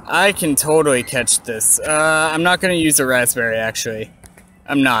 I can totally catch this. I'm not going to use a raspberry, actually.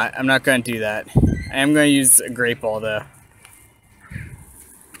 I'm not going to do that. I am going to use a great ball, though.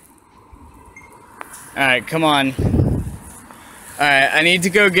 Alright, come on. Alright, I need to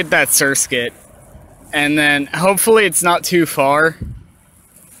go get that Surskit. And then, hopefully it's not too far.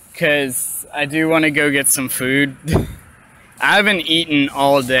 Because I do want to go get some food. I haven't eaten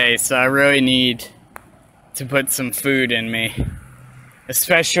all day, so I really need to put some food in me.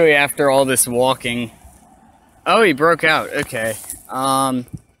 Especially after all this walking. Oh, he broke out. Okay. I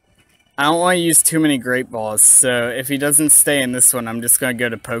don't want to use too many great balls, so if he doesn't stay in this one, I'm just going to go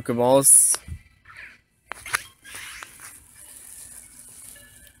to Pokeballs.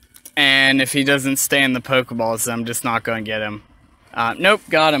 And if he doesn't stay in the Pokeballs, I'm just not going to get him. Nope,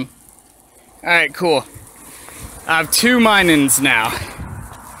 got him. Alright, cool. I have 2 minuns now.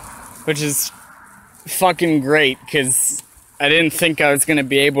 Which is fucking great, because I didn't think I was going to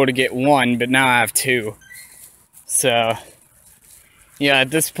be able to get one, but now I have 2. So, yeah,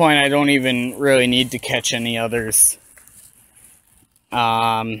 at this point I don't even really need to catch any others.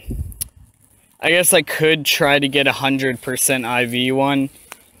 I guess I could try to get 100% IV one,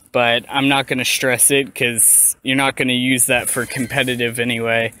 but I'm not going to stress it because you're not going to use that for competitive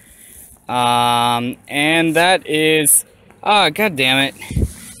anyway. And that is, god damn it.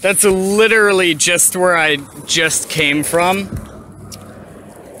 That's literally just where I just came from.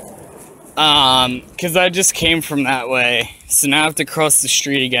 Because I just came from that way. So now I have to cross the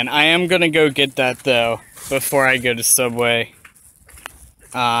street again. I am going to go get that though, before I go to Subway.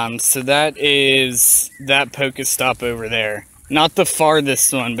 So that is that Pokestop over there. Not the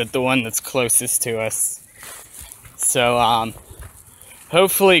farthest one, but the one that's closest to us. So,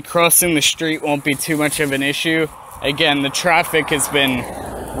 hopefully crossing the street won't be too much of an issue. Again, the traffic has been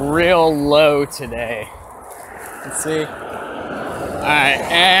real low today. Let's see. Alright,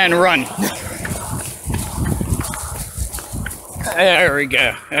 and run. There we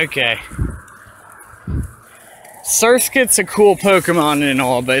go. Okay. Surskit's a cool Pokemon and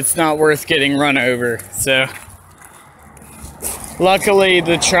all, but it's not worth getting run over. So, luckily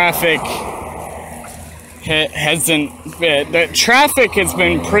the traffic hasn't been, the traffic has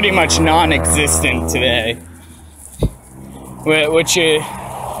been pretty much non-existent today, which is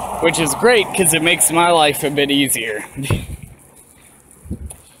great because it makes my life a bit easier.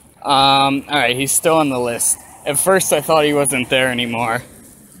 Alright, he's still on the list. At first I thought he wasn't there anymore.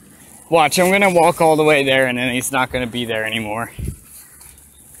 Watch, I'm gonna walk all the way there and then he's not gonna be there anymore.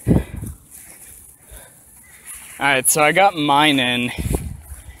 Alright, so I got Minun.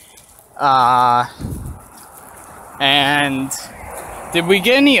 And did we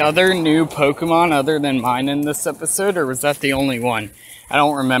get any other new Pokemon other than Minun this episode, or was that the only one? I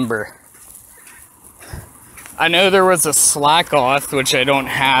don't remember. I know there was a Slackoth, which I don't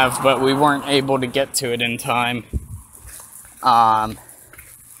have, but we weren't able to get to it in time.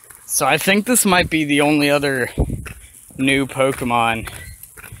 So I think this might be the only other new Pokemon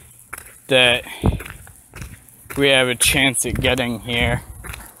that we have a chance at getting here.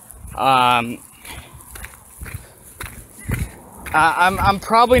 I'm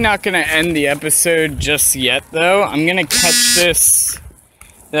probably not going to end the episode just yet, though. I'm going to catch this,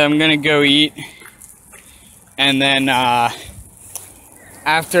 then I'm going to go eat, and then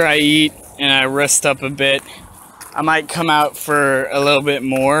after I eat and I rest up a bit, I might come out for a little bit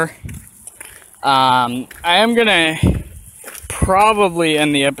more. I am going to probably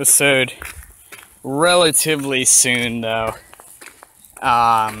end the episode relatively soon, though,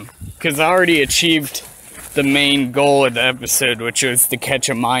 because I already achieved the main goal of the episode, which was to catch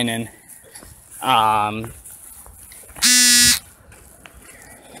a Minun.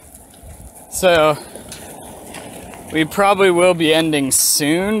 So we probably will be ending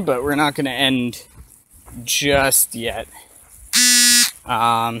soon, but we're not going to end just yet.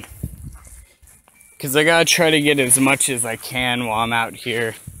 Because I gotta try to get as much as I can while I'm out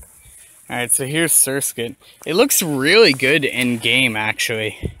here. Alright, so here's Surskit. It looks really good in game,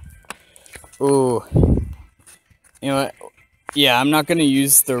 actually. Ooh. You know what? Yeah, I'm not gonna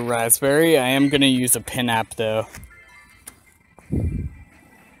use the Raspberry. I am gonna use a pin app, though.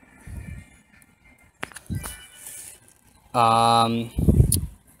 I'm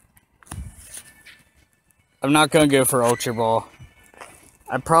not gonna go for Ultra Ball.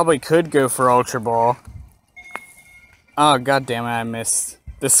 I probably could go for Ultra Ball. Oh, god damn it, I missed.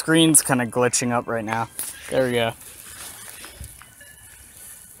 The screen's kind of glitching up right now. There we go.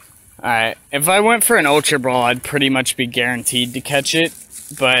 Alright, if I went for an Ultra Ball, I'd pretty much be guaranteed to catch it.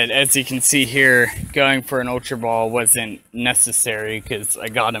 But as you can see here, going for an Ultra Ball wasn't necessary because I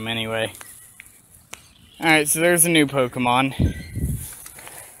got him anyway. Alright, so there's a new Pokemon.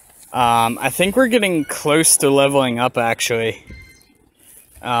 I think we're getting close to leveling up, actually.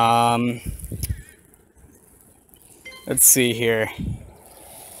 Let's see here.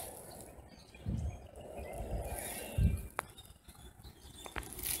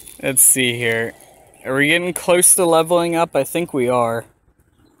 Let's see here. Are we getting close to leveling up? I think we are.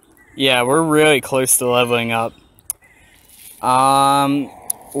 Yeah, we're really close to leveling up.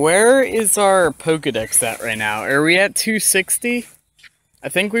 Where is our Pokedex at right now? Are we at 260? I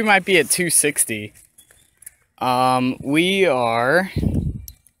think we might be at 260. We are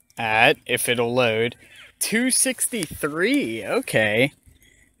at, if it'll load, 263. Okay.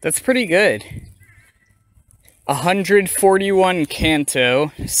 That's pretty good. 141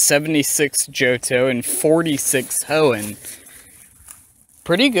 Kanto, 76 Johto, and 46 Hoenn.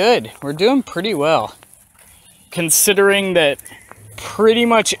 Pretty good. We're doing pretty well. Considering that pretty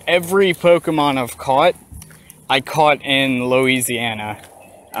much every Pokemon I caught in Louisiana.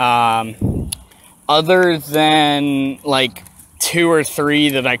 other than like 2 or 3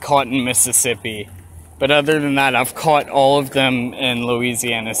 that I caught in Mississippi. But other than that, I've caught all of them in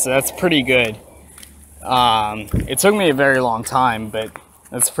Louisiana, so that's pretty good. It took me a very long time, but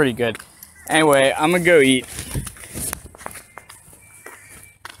that's pretty good. Anyway, I'm gonna go eat.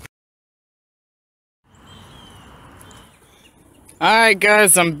 Alright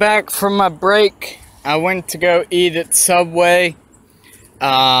guys, I'm back from my break. I went to go eat at Subway.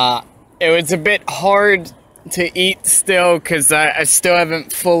 It was a bit hard to eat still because I still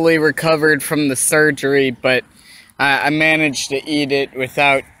haven't fully recovered from the surgery, but I managed to eat it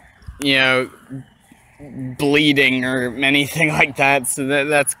without, you know, bleeding or anything like that, so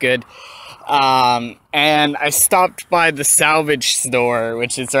that's good. And I stopped by the salvage store,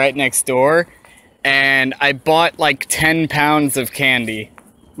 which is right next door, and I bought like 10 pounds of candy.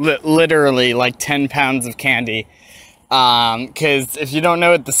 Literally like 10 pounds of candy. Because if you don't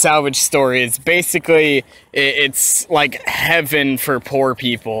know what the salvage store is, basically it's like heaven for poor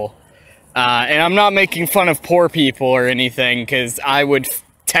people. And I'm not making fun of poor people or anything, because I would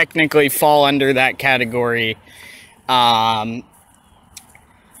technically fall under that category. But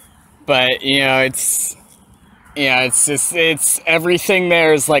you know, it's everything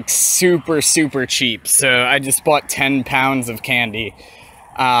there is like super cheap. So I just bought 10 pounds of candy.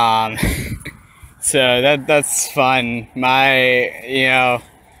 So that's fun. My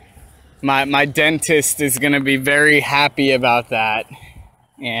dentist is gonna be very happy about that.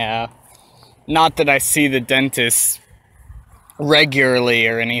 Yeah. Not that I see the dentist regularly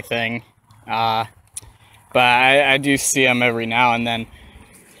or anything. But I do see him every now and then.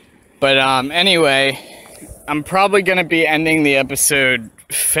 But anyway, I'm probably gonna be ending the episode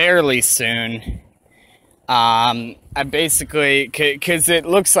fairly soon. I basically, because it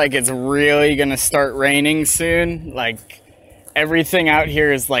looks like it's really gonna start raining soon. Like, everything out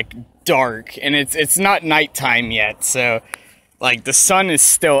here is like dark, and it's not nighttime yet, so like the sun is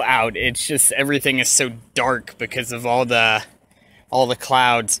still out. It's just everything is so dark because of all the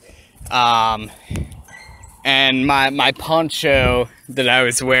clouds. And my poncho that I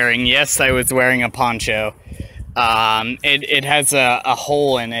was wearing, yes, I was wearing a poncho. It has a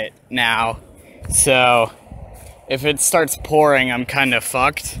hole in it now, so if it starts pouring, I'm kind of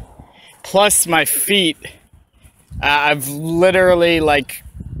fucked. Plus, my feet, I've literally, like,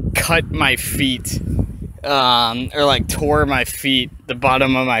 cut my feet, or, like, tore my feet, the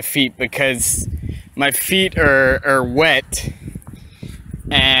bottom of my feet, because my feet are wet,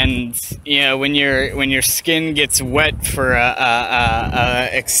 and, you know, when your skin gets wet for a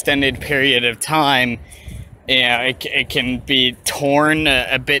extended period of time, you know, it can be torn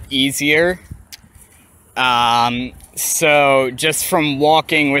a bit easier. So just from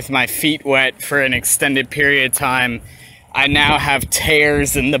walking with my feet wet for an extended period of time, I now have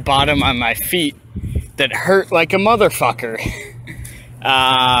tears in the bottom of my feet that hurt like a motherfucker.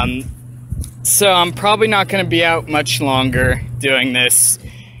 So I'm probably not going to be out much longer doing this,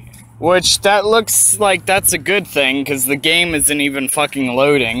 which that looks like that's a good thing, because the game isn't even fucking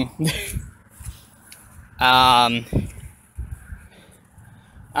loading. I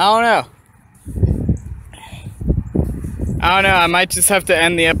don't know. I might just have to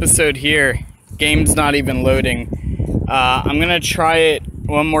end the episode here. Game's not even loading. I'm gonna try it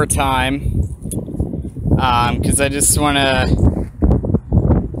one more time, because I just want to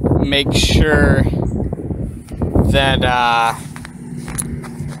make sure that,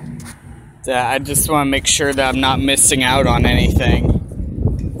 I'm not missing out on anything.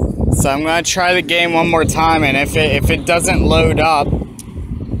 So I'm gonna try the game one more time, and if it doesn't load up,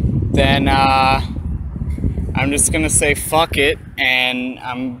 then I'm just gonna say fuck it, and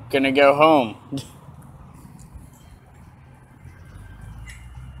I'm gonna go home.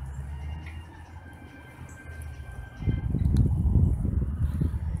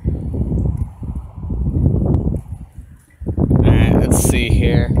 Alright, let's see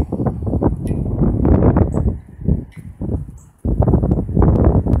here.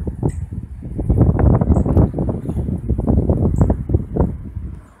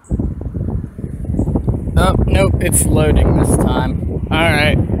 Oh, nope, it's loading this time.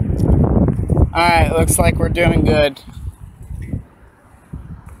 Alright. Alright, looks like we're doing good.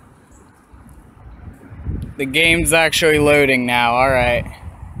 The game's actually loading now, alright.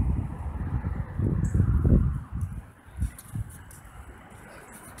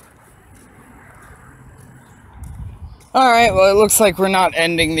 Alright, well, it looks like we're not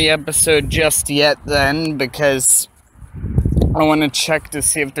ending the episode just yet then, because I want to check to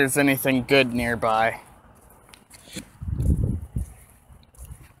see if there's anything good nearby.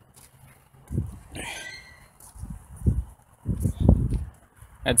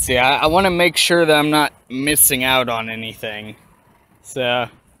 Let's see, I want to make sure that I'm not missing out on anything. So,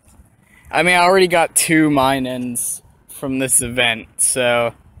 I mean, I already got 2 mine-ins from this event,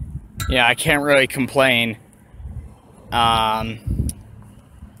 so yeah, I can't really complain.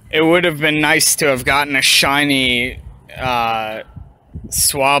 It would have been nice to have gotten a shiny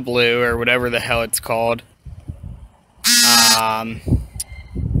Swablu, or whatever the hell it's called.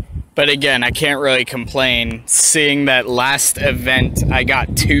 But again, I can't really complain. Seeing that last event, I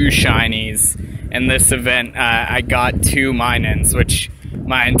got 2 shinies. And this event, I got 2 mine-ins, which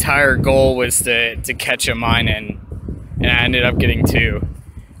my entire goal was to catch a mine-in. And I ended up getting 2.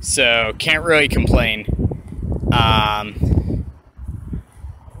 So, can't really complain.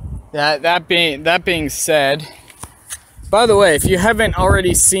 That being said, by the way, if you haven't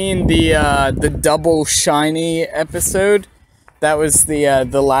already seen the double shiny episode, that was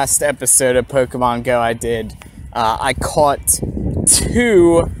the last episode of Pokemon Go I did. I caught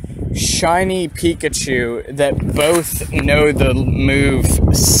 2 shiny Pikachu that both know the move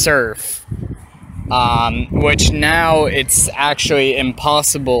Surf, which now it's actually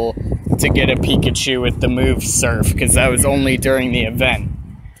impossible to get a Pikachu with the move Surf, because that was only during the event.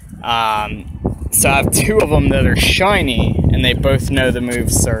 So I have 2 of them that are shiny, and they both know the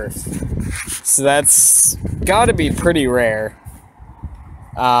move Surf. So that's gotta be pretty rare.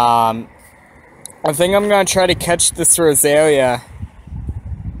 I think I'm gonna try to catch this Roselia,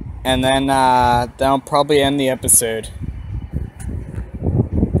 and then that'll probably end the episode.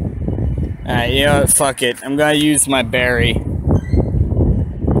 Alright, you know what, fuck it. I'm gonna use my berry.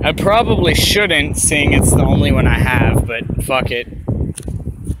 I probably shouldn't, seeing it's the only one I have, but fuck it.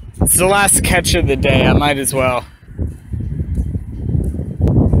 It's the last catch of the day, I might as well.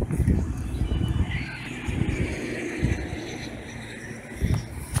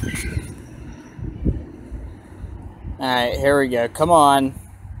 Alright, here we go. Come on.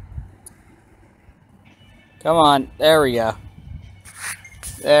 Come on. There we go.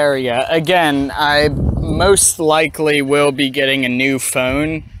 There we go. Again, I most likely will be getting a new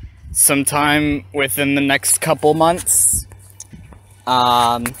phone sometime within the next couple months.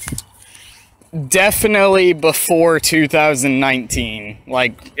 Definitely before 2019.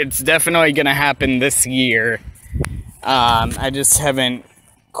 Like, it's definitely gonna happen this year. I just haven't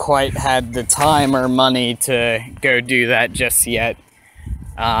quite had the time or money to go do that just yet.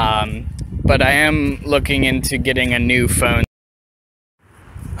 But I am looking into getting a new phone.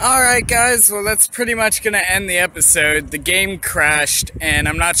 Alright guys, well that's pretty much gonna end the episode. The game crashed, and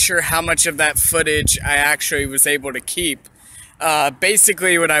I'm not sure how much of that footage I actually was able to keep.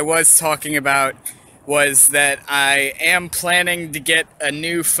 Basically what I was talking about was that I am planning to get a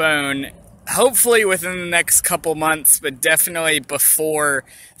new phone, hopefully within the next couple months, but definitely before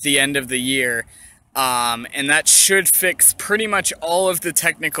the end of the year. And that should fix pretty much all of the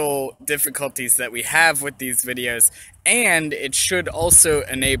technical difficulties that we have with these videos, and it should also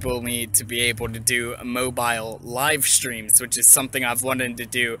enable me to be able to do mobile live streams, which is something I've wanted to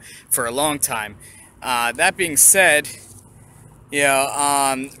do for a long time. That being said,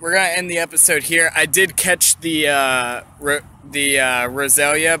 yeah, we're gonna end the episode here. I did catch the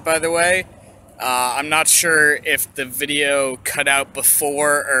Roselia, by the way. I'm not sure if the video cut out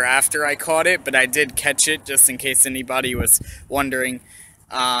before or after I caught it, but I did catch it, just in case anybody was wondering.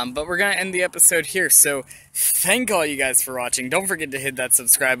 But we're gonna end the episode here, so thank all you guys for watching. Don't forget to hit that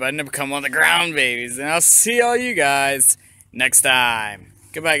subscribe button to become one of the ground babies, and I'll see all you guys next time.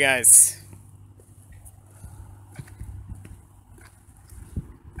 Goodbye, guys.